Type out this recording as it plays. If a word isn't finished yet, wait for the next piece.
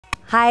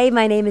Hi,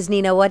 my name is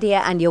Nina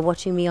Wadia and you're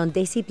watching me on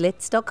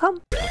DESIblitz.com.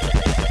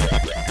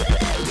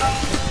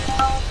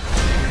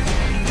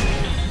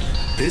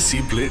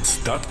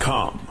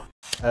 DESIblitz.com.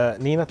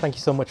 Nina, thank you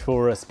so much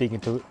for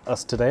speaking to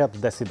us today at the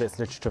DESIblitz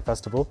Literature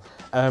Festival.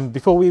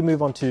 Before we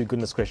move on to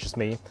Goodness Gracious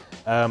Me,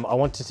 I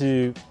wanted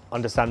to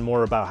understand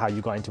more about how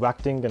you got into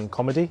acting and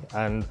comedy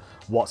and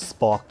what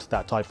sparked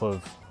that type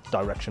of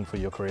direction for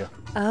your career.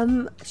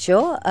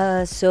 Sure.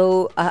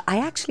 I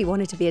actually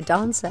wanted to be a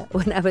dancer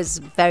when I was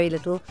very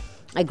little.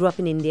 I grew up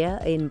in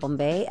India, in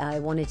Bombay. I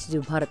wanted to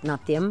do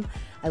Bharatnatyam.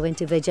 I went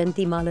to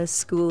Vajanti Mala's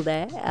school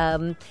there.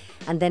 And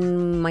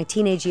then my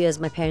teenage years,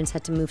 my parents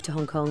had to move to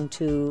Hong Kong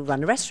to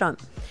run a restaurant.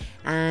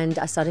 And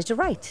I started to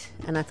write.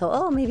 And I thought,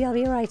 oh, maybe I'll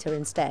be a writer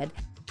instead.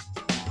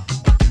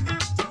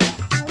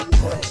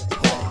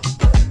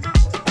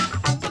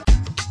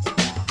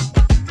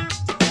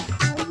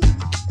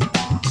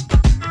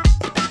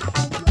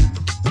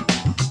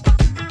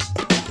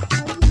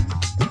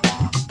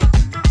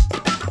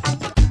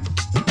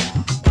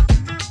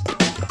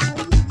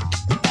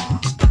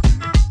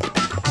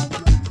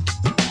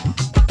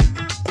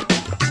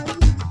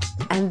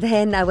 And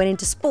then I went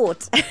into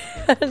sport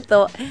and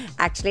thought,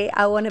 actually,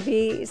 I want to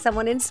be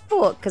someone in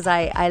sport because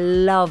I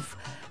love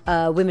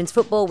women's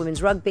football,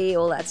 women's rugby,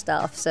 all that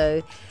stuff.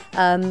 So,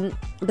 but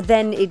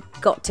then it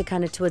got to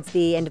kind of towards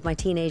the end of my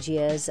teenage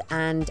years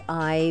and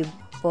I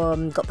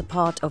got the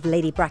part of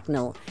Lady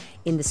Bracknell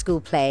in the school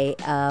play,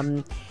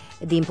 The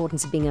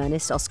Importance of Being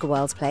Earnest, Oscar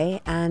Wilde's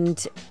play.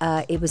 And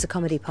it was a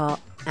comedy part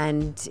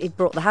and it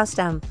brought the house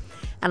down.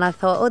 And I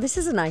thought, oh, this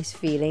is a nice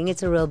feeling.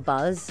 It's a real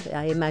buzz.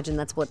 I imagine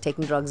that's what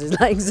taking drugs is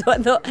like. So I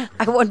thought,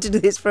 I want to do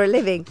this for a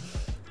living.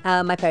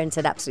 My parents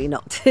said absolutely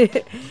not.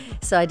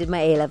 So I did my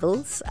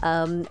A-levels.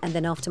 And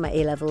then after my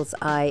A-levels,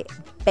 I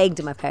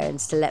begged my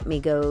parents to let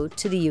me go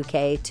to the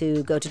UK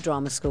to go to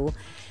drama school.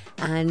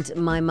 And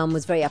my mum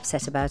was very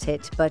upset about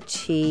it, but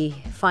she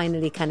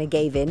finally kind of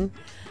gave in.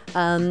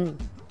 And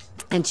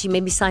she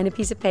made me sign a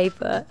piece of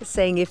paper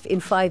saying if in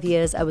 5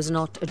 years I was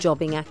not a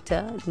jobbing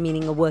actor,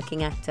 meaning a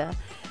working actor,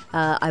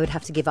 I would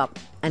have to give up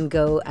and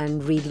go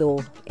and read law,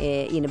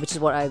 which is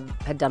what I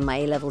had done my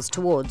A-levels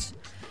towards.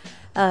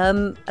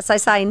 So I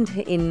signed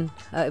in,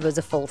 it was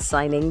a false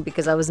signing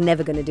because I was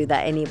never going to do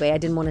that anyway. I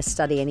didn't want to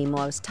study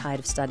anymore. I was tired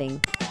of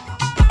studying.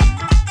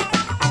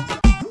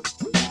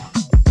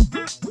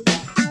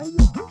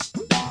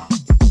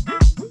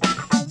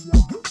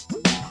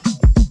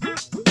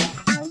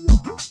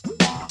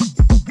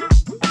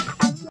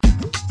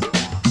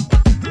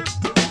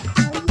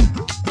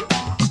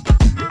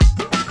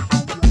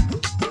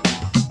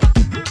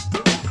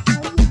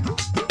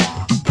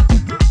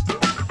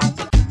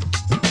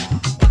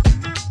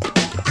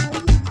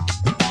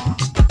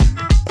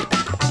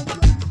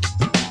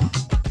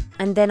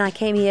 And then I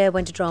came here,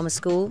 went to drama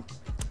school.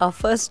 Our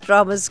first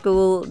drama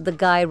school, the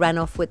guy ran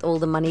off with all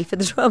the money for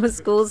the drama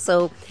school.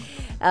 So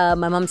my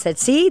mum said,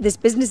 see, this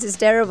business is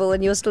terrible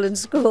and you're still in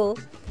school.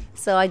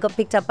 So I got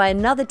picked up by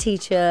another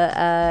teacher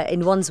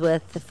in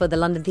Wandsworth for the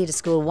London Theatre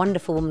School, a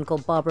wonderful woman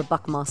called Barbara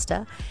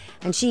Buckmaster.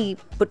 And she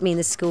put me in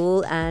the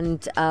school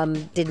and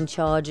didn't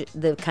charge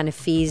the kind of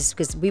fees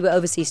because we were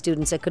overseas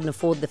students, so I couldn't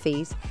afford the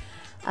fees.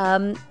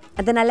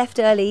 And then I left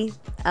early.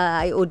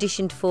 I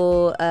auditioned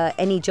for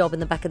any job in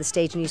the back of the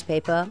stage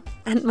newspaper.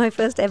 And my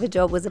first ever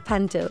job was a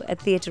panto at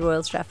Theatre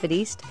Royal Stratford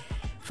East.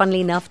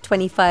 Funnily enough,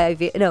 35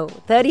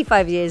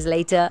 years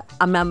later,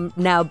 I'm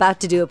now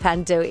about to do a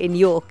panto in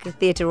York,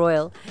 Theatre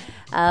Royal.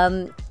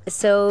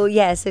 So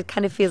yes, it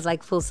kind of feels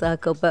like full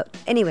circle. But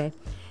anyway,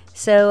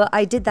 so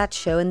I did that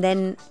show. And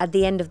then at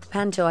the end of the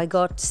panto, I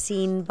got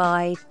seen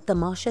by the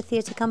Marsha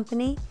Theatre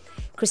Company,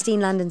 Christine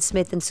Landon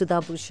Smith and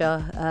Sudha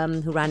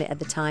Bhusha, who ran it at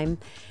the time.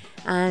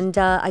 And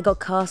I got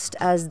cast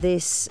as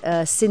this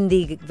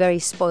Sindhi, very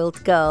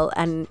spoilt girl,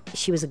 and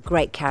she was a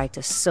great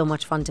character, so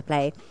much fun to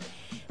play.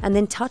 And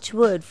then touch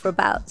wood, for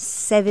about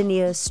 7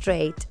 years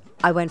straight,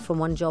 I went from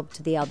one job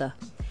to the other.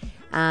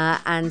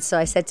 And so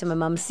I said to my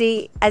mum,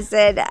 see, I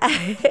said,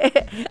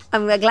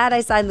 I'm glad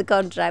I signed the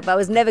contract, but I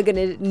was never going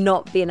to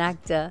not be an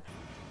actor.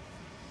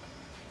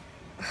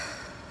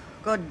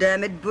 God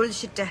damn it,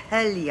 bullshit to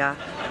hell, yeah.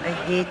 I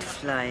hate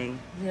flying.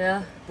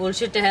 Yeah,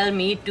 bullshit to hell,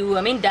 me too.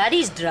 I mean,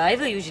 Daddy's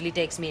driver usually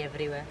takes me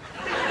everywhere.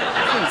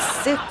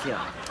 I feel sick,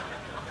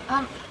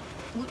 yeah.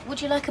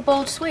 Would you like a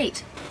bold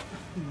sweet?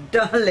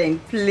 Darling,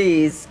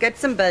 please, get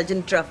some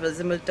Belgian truffles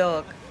and we'll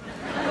talk.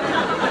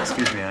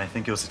 Excuse me, I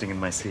think you're sitting in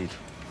my seat.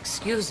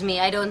 Excuse me,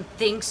 I don't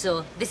think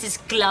so. This is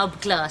club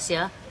class,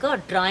 yeah?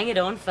 God, trying it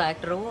on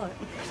factor or what?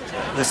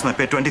 Listen, I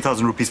paid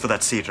 20,000 rupees for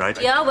that seat, right?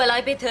 Yeah, well,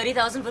 I paid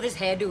 30,000 for this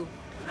hairdo.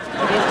 Here's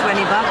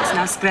 $20,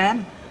 now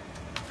scram.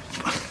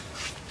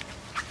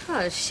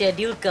 Oh,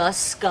 schedule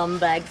caste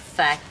scumbag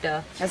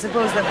factor. I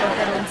suppose they've got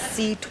their own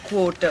seat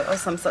quota or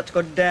some such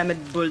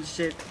goddammit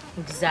bullshit.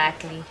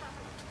 Exactly.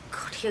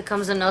 God, here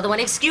comes another one.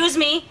 Excuse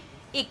me?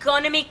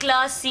 Economy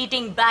class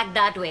seating back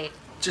that way.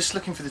 Just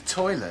looking for the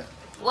toilet.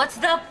 What's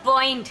the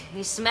point?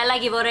 You smell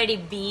like you've already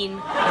been.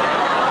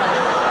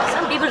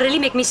 Some people really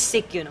make me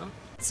sick, you know.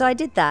 So I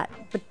did that.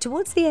 But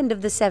towards the end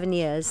of the 7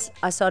 years,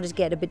 I started to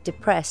get a bit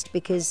depressed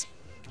because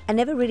I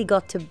never really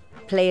got to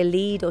play a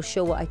lead or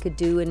show what I could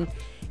do. And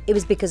it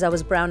was because I was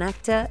a brown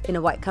actor in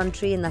a white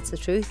country, and that's the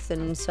truth.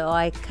 And so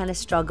I kind of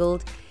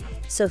struggled.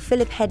 So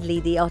Philip Headley,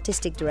 the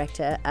artistic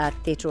director at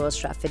Theatre Royal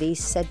Stratford, he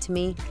said to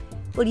me,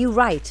 well, you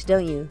write,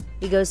 don't you?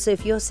 He goes, so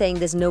if you're saying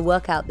there's no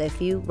work out there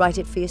for you, write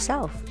it for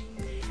yourself.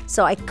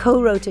 So I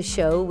co-wrote a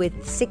show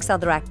with 6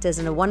 other actors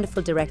and a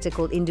wonderful director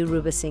called Indu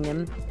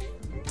Rubasingham.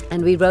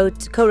 And we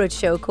co-wrote a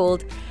show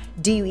called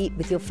Do You Eat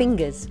With Your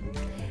Fingers?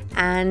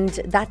 And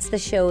that's the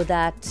show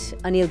that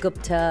Anil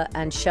Gupta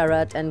and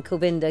Sharat and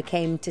Govinda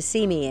came to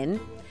see me in.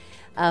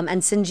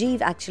 And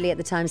Sanjeev, actually at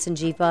the time,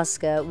 Sanjeev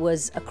Bhaskar,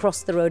 was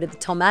across the road at the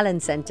Tom Allen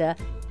Centre,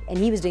 and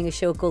he was doing a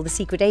show called The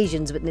Secret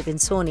Asians with Nitin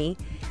Sawhney.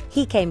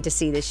 He came to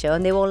see the show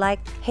and they were all like,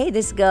 hey,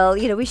 this girl,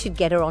 you know, we should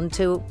get her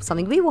onto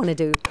something we want to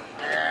do.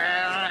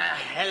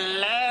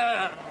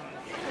 Hello.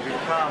 We've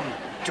come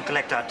to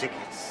collect our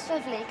tickets.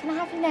 Lovely. Can I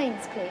have your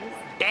names, please?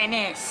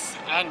 Dennis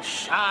and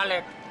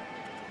Charlotte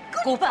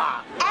Cooper.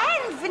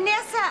 And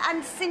Vanessa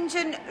and St.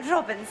 John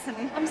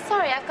Robinson. I'm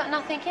sorry, I've got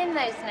nothing in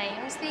those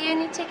names. The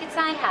only tickets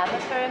I have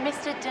are for a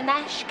Mr.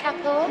 Dinesh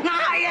couple.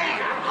 Ah, yeah.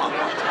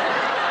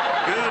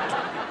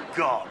 Good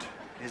God.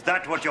 Is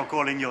that what you're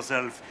calling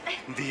yourself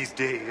these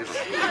days?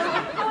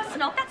 Of course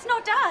not. That's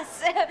not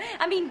us.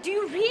 I mean, do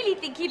you really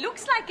think he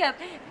looks like a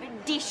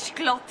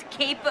dishcloth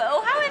caper,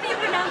 or however you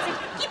pronounce it?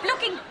 Keep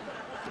looking.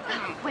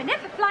 We're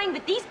never flying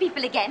with these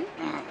people again.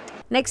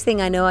 Next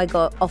thing I know, I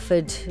got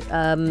offered,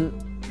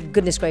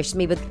 goodness gracious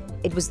me, but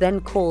it was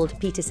then called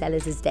Peter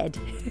Sellers is Dead.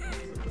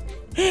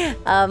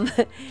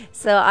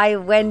 So I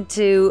went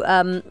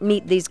to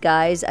meet these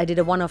guys. I did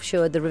a one-off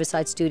show at the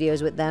Riverside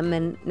Studios with them,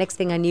 and next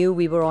thing I knew,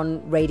 we were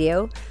on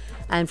radio,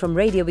 and from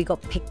radio we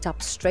got picked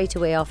up straight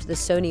away after the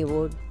Sony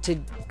Award to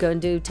go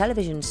and do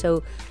television.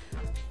 So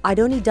I'd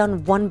only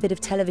done one bit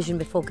of television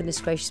before, goodness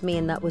gracious me,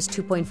 and that was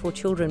 2.4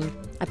 Children.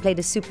 I played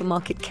a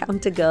supermarket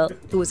counter girl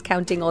who was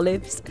counting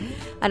olives,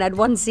 and I had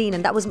one scene,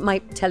 and that was my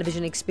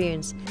television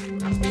experience.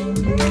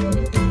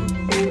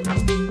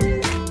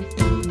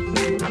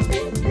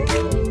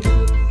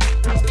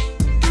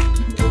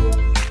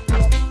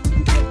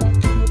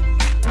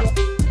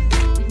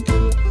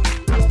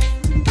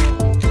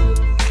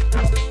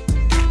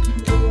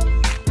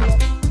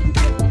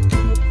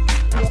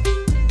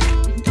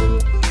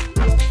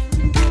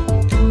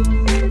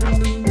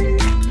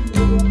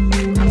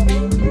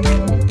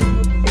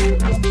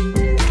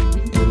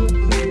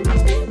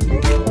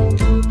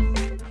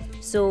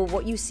 So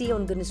what you see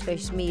on Goodness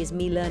Gracious Me is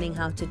me learning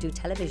how to do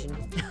television.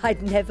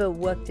 I'd never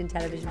worked in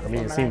television before. I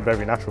mean, it seemed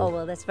very natural. Oh,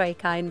 well, that's very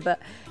kind, but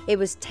it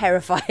was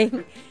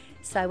terrifying.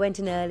 So I went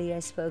in early, I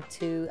spoke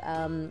to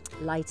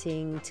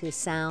lighting, to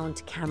sound,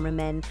 to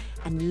cameramen,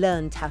 and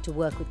learned how to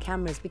work with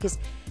cameras. Because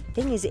the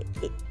thing is,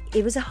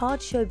 it was a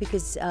hard show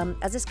because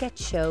as a sketch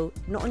show,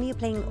 not only are you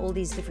playing all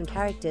these different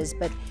characters,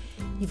 but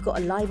you've got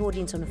a live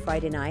audience on a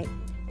Friday night,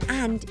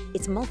 and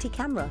it's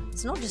multi-camera.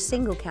 It's not just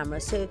single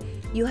camera. So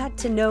you had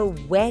to know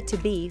where to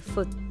be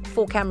for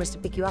 4 cameras to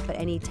pick you up at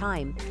any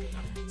time.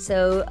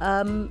 So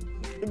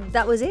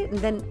that was it. And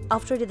then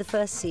after I did the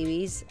first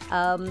series,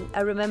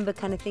 I remember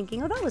kind of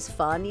thinking, oh, that was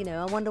fun. You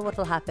know, I wonder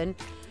what'll happen.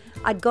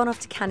 I'd gone off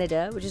to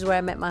Canada, which is where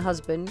I met my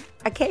husband.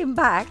 I came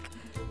back,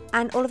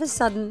 and all of a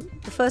sudden,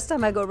 the first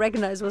time I got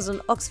recognized was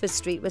on Oxford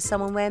Street, where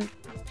someone went,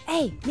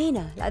 hey,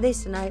 Nina, like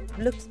this. And I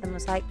looked at them and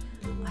was like,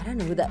 I don't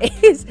know who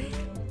that is.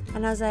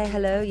 And I was like,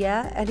 hello,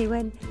 yeah. And he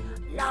went,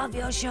 love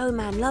your show,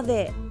 man, love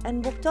it.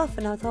 And walked off,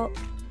 and I thought,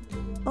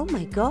 oh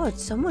my God,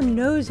 someone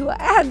knows who I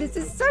am. This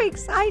is so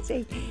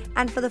exciting.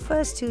 And for the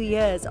first 2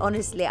 years,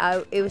 honestly,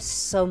 it was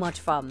so much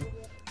fun.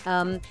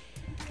 And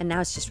now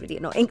it's just really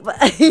annoying. But,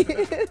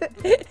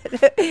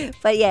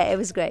 but yeah, it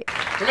was great.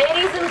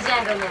 Ladies and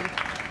gentlemen,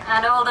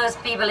 and all those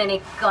people in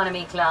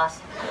economy class,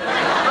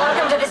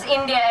 welcome to this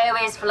India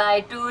Airways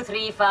flight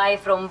 235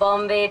 from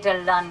Bombay to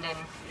London.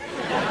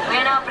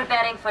 We're now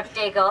preparing for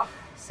takeoff,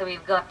 so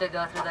we've got to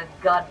go through the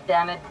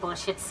goddammit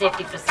bullshit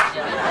safety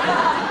procedure.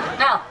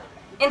 Now,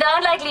 in the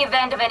unlikely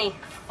event of any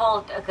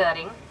fault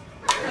occurring,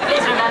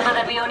 please remember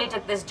that we only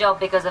took this job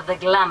because of the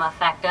glamour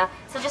factor,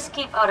 so just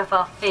keep out of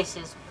our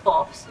faces,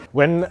 pops.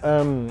 When,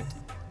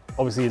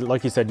 obviously,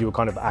 like you said, you were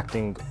kind of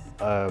acting,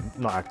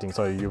 not acting,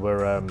 sorry, you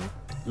were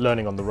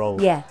learning on the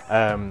role. Yeah.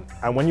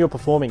 And when you're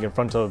performing in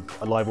front of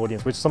a live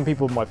audience, which some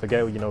people might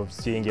forget, you know,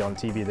 seeing it on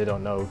TV, they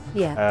don't know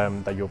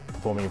that you're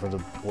performing in front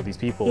of all these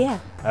people. Yeah.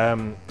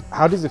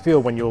 How does it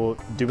feel when you're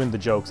doing the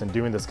jokes and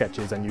doing the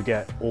sketches and you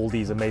get all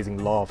these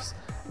amazing laughs,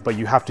 but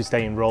you have to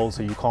stay in role,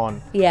 so you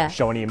can't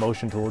show any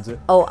emotion towards it?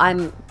 Oh,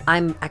 I'm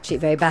actually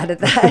very bad at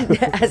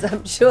that, as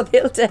I'm sure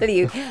they'll tell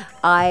you.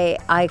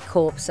 I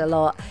corpse a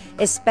lot,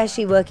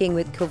 especially working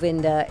with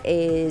Govinda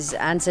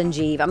and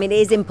Sanjeev. I mean, it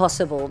is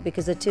impossible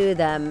because the two of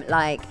them,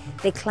 like,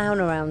 they clown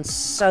around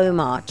so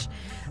much.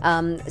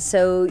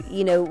 So,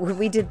 you know,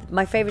 we did,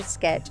 my favorite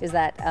sketch is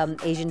that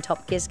Asian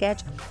Top Gear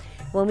sketch.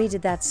 When we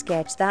did that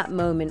sketch, that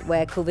moment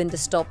where Govinda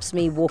stops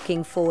me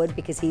walking forward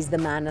because he's the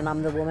man and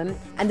I'm the woman,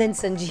 and then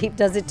Sanjeev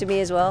does it to me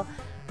as well,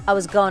 I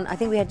was gone. I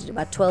think we had to do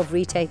about 12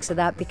 retakes of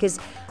that because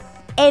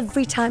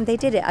every time they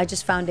did it, I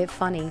just found it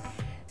funny.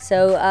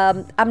 So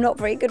I'm not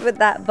very good with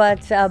that,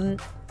 but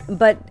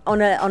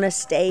on a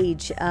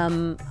stage,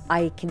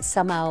 I can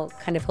somehow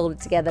kind of hold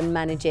it together and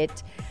manage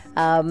it.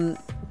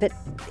 But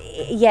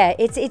yeah,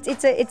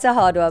 it's a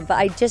hard one. But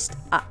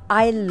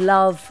I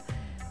love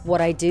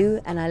what I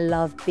do, and I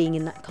love being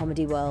in that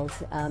comedy world.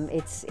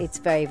 It's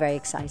very, very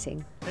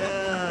exciting.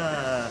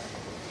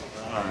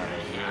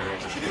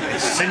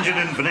 St. John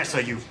and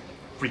Vanessa, you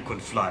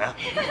frequent flyer.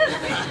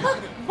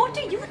 What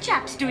are you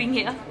chaps doing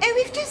here? Oh,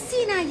 we've just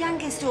seen our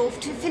youngest off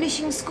to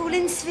finishing school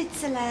in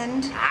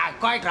Switzerland.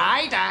 Quite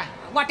right.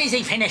 What is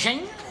he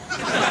finishing?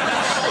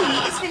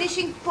 She is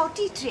finishing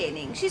potty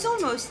training. She's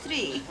almost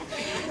 3.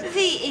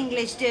 The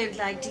English don't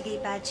like to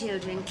keep our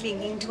children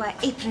clinging to our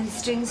apron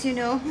strings, you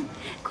know.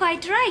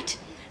 Quite right.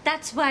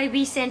 That's why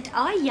we sent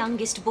our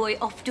youngest boy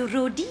off to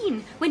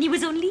Rodin when he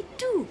was only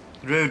 2.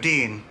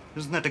 Rodin,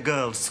 isn't that a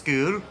girls'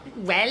 school?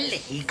 Well,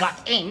 he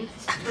got in.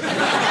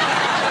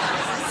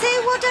 So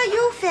what are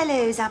you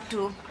fellows up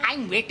to?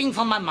 I'm waiting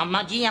for my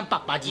Mama-ji and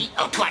Papa-ji.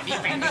 Oh, what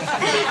depends.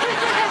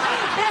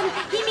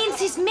 He means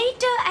his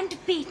mater and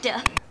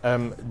pater.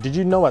 Did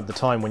you know at the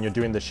time when you're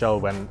doing the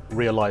show and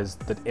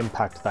realised the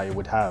impact that it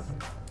would have?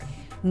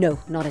 No,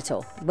 not at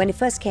all. When it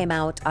first came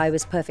out, I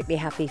was perfectly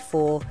happy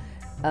for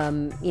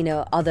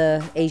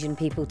other Asian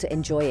people to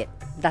enjoy it.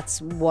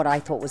 That's what I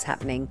thought was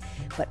happening.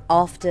 But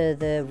after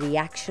the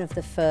reaction of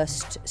the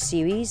first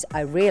series,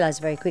 I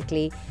realized very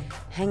quickly,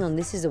 hang on,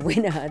 this is a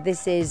winner.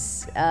 This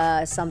is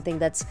something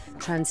that's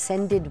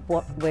transcended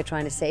what we're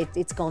trying to say.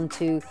 It's gone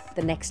to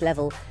the next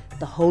level.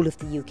 The whole of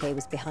the UK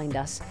was behind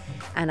us.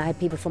 And I had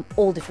people from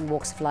all different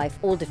walks of life,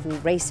 all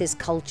different races,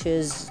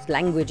 cultures,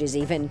 languages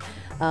even,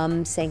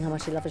 saying how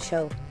much they love the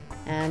show.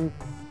 And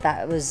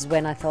that was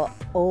when I thought,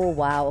 oh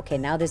wow, okay,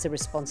 now there's a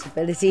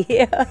responsibility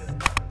here.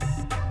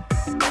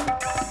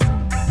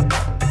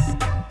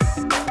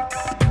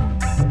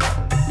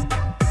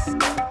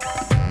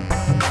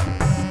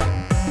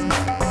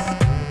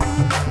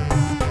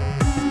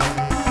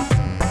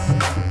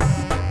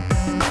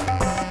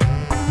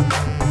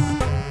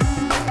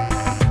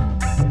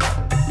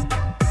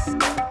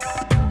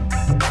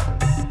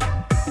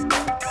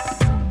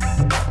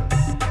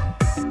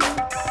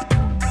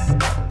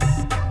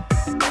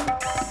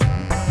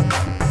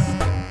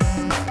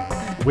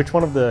 Which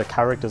one of the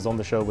characters on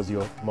the show was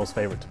your most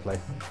favourite to play?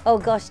 Oh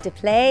gosh, to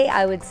play,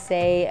 I would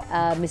say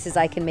Mrs.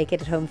 I Can Make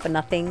It at Home for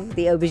Nothing,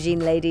 the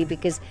aubergine lady,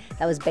 because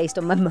that was based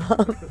on my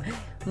mum.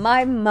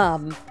 My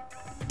mum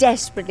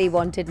desperately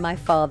wanted my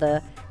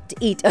father to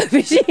eat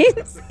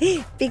aubergines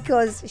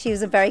because she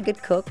was a very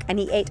good cook and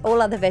he ate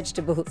all other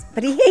vegetables,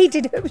 but he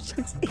hated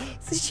aubergines.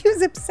 So she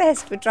was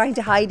obsessed with trying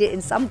to hide it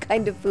in some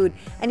kind of food.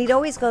 And he'd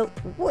always go,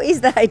 what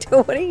is that? I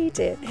don't want to eat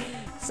it.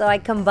 So I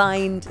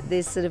combined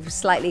this sort of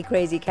slightly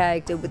crazy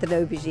character with an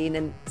aubergine,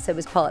 and so it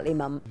was partly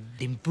mum.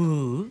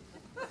 Dimpu,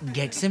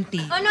 get some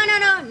tea. Oh,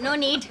 no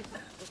need.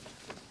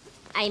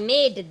 I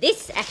made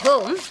this at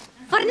home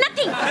for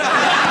nothing.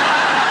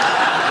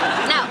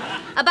 Now,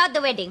 about the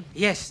wedding.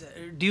 Yes,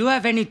 do you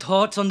have any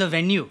thoughts on the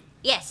venue?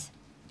 Yes,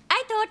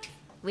 I thought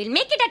we'll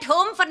make it at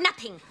home for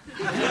nothing.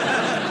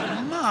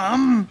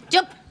 Mom!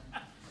 Chup!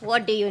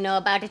 What do you know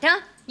about it,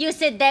 huh? You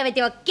sit there with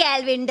your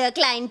Calvin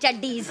Klein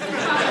chaddis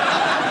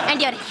and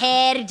your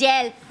hair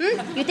gel.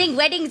 You think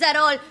weddings are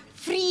all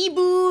free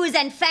booze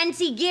and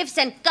fancy gifts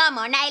and come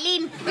on,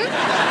 Eileen.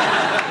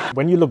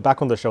 When you look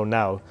back on the show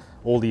now,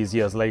 all these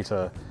years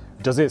later,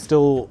 does it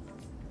still,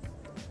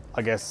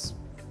 I guess,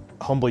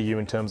 humble you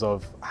in terms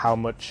of how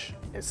much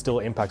it still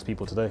impacts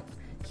people today?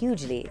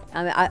 Hugely.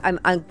 I mean,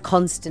 I'm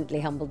constantly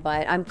humbled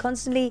by it. I'm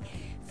constantly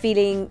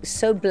feeling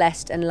so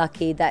blessed and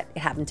lucky that it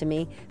happened to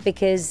me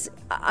because,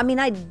 I mean,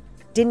 I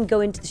didn't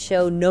go into the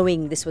show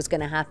knowing this was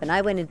going to happen.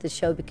 I went into the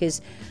show because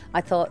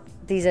I thought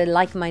these are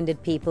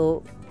like-minded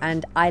people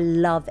and I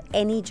love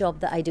any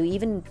job that I do,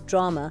 even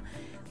drama,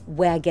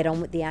 where I get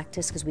on with the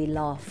actors because we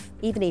laugh.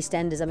 Even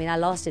EastEnders, I mean, I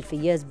lasted for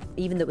years,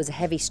 even though it was a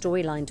heavy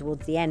storyline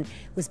towards the end,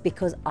 was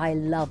because I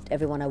loved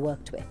everyone I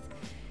worked with.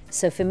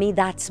 So for me,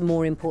 that's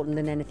more important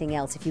than anything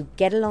else. If you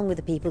get along with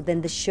the people,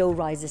 then the show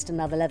rises to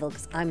another level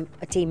because I'm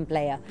a team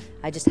player.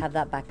 I just have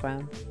that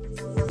background.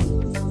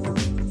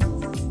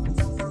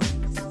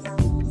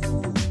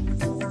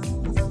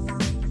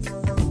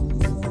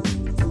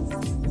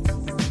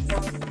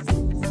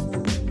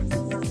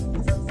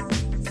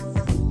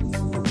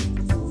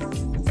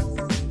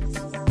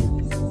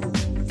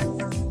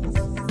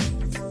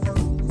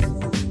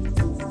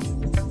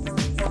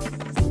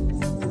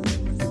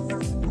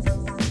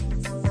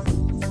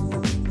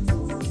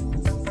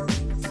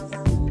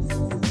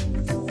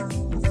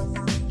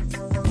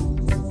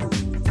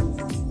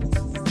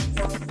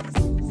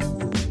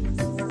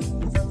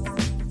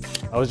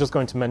 was just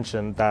going to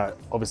mention that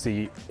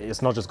obviously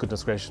it's not just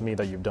Goodness Gracious Me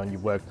that you've done.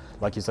 You've worked,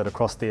 like you said,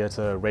 across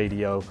theatre,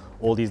 radio,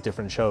 all these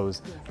different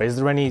shows. Yeah. But is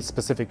there any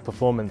specific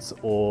performance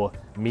or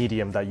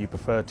medium that you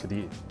prefer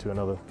to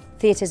another?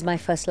 Theatre's my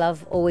first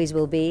love, always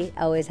will be,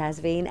 always has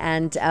been,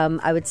 and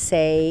I would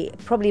say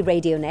probably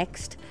radio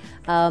next.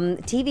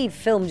 TV,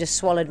 film just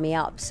swallowed me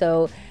up.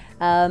 So,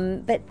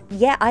 but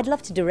yeah, I'd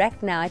love to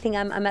direct now. I think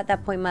I'm at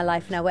that point in my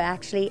life now where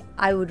actually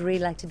I would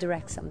really like to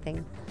direct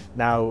something.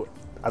 Now,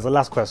 as a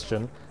last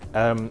question,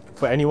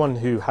 for anyone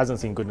who hasn't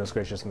seen Goodness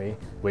Gracious Me,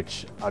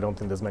 which I don't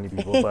think there's many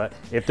people, but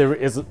if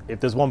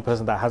there's one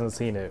person that hasn't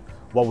seen it,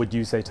 what would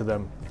you say to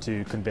them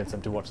to convince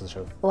them to watch the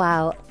show?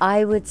 Wow,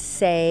 I would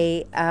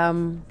say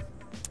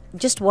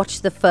just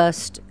watch the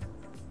first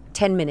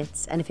 10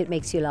 minutes, and if it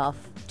makes you laugh,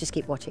 just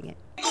keep watching it.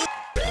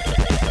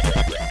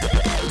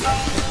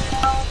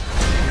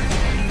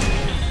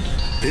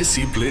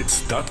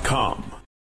 DESIblitz.com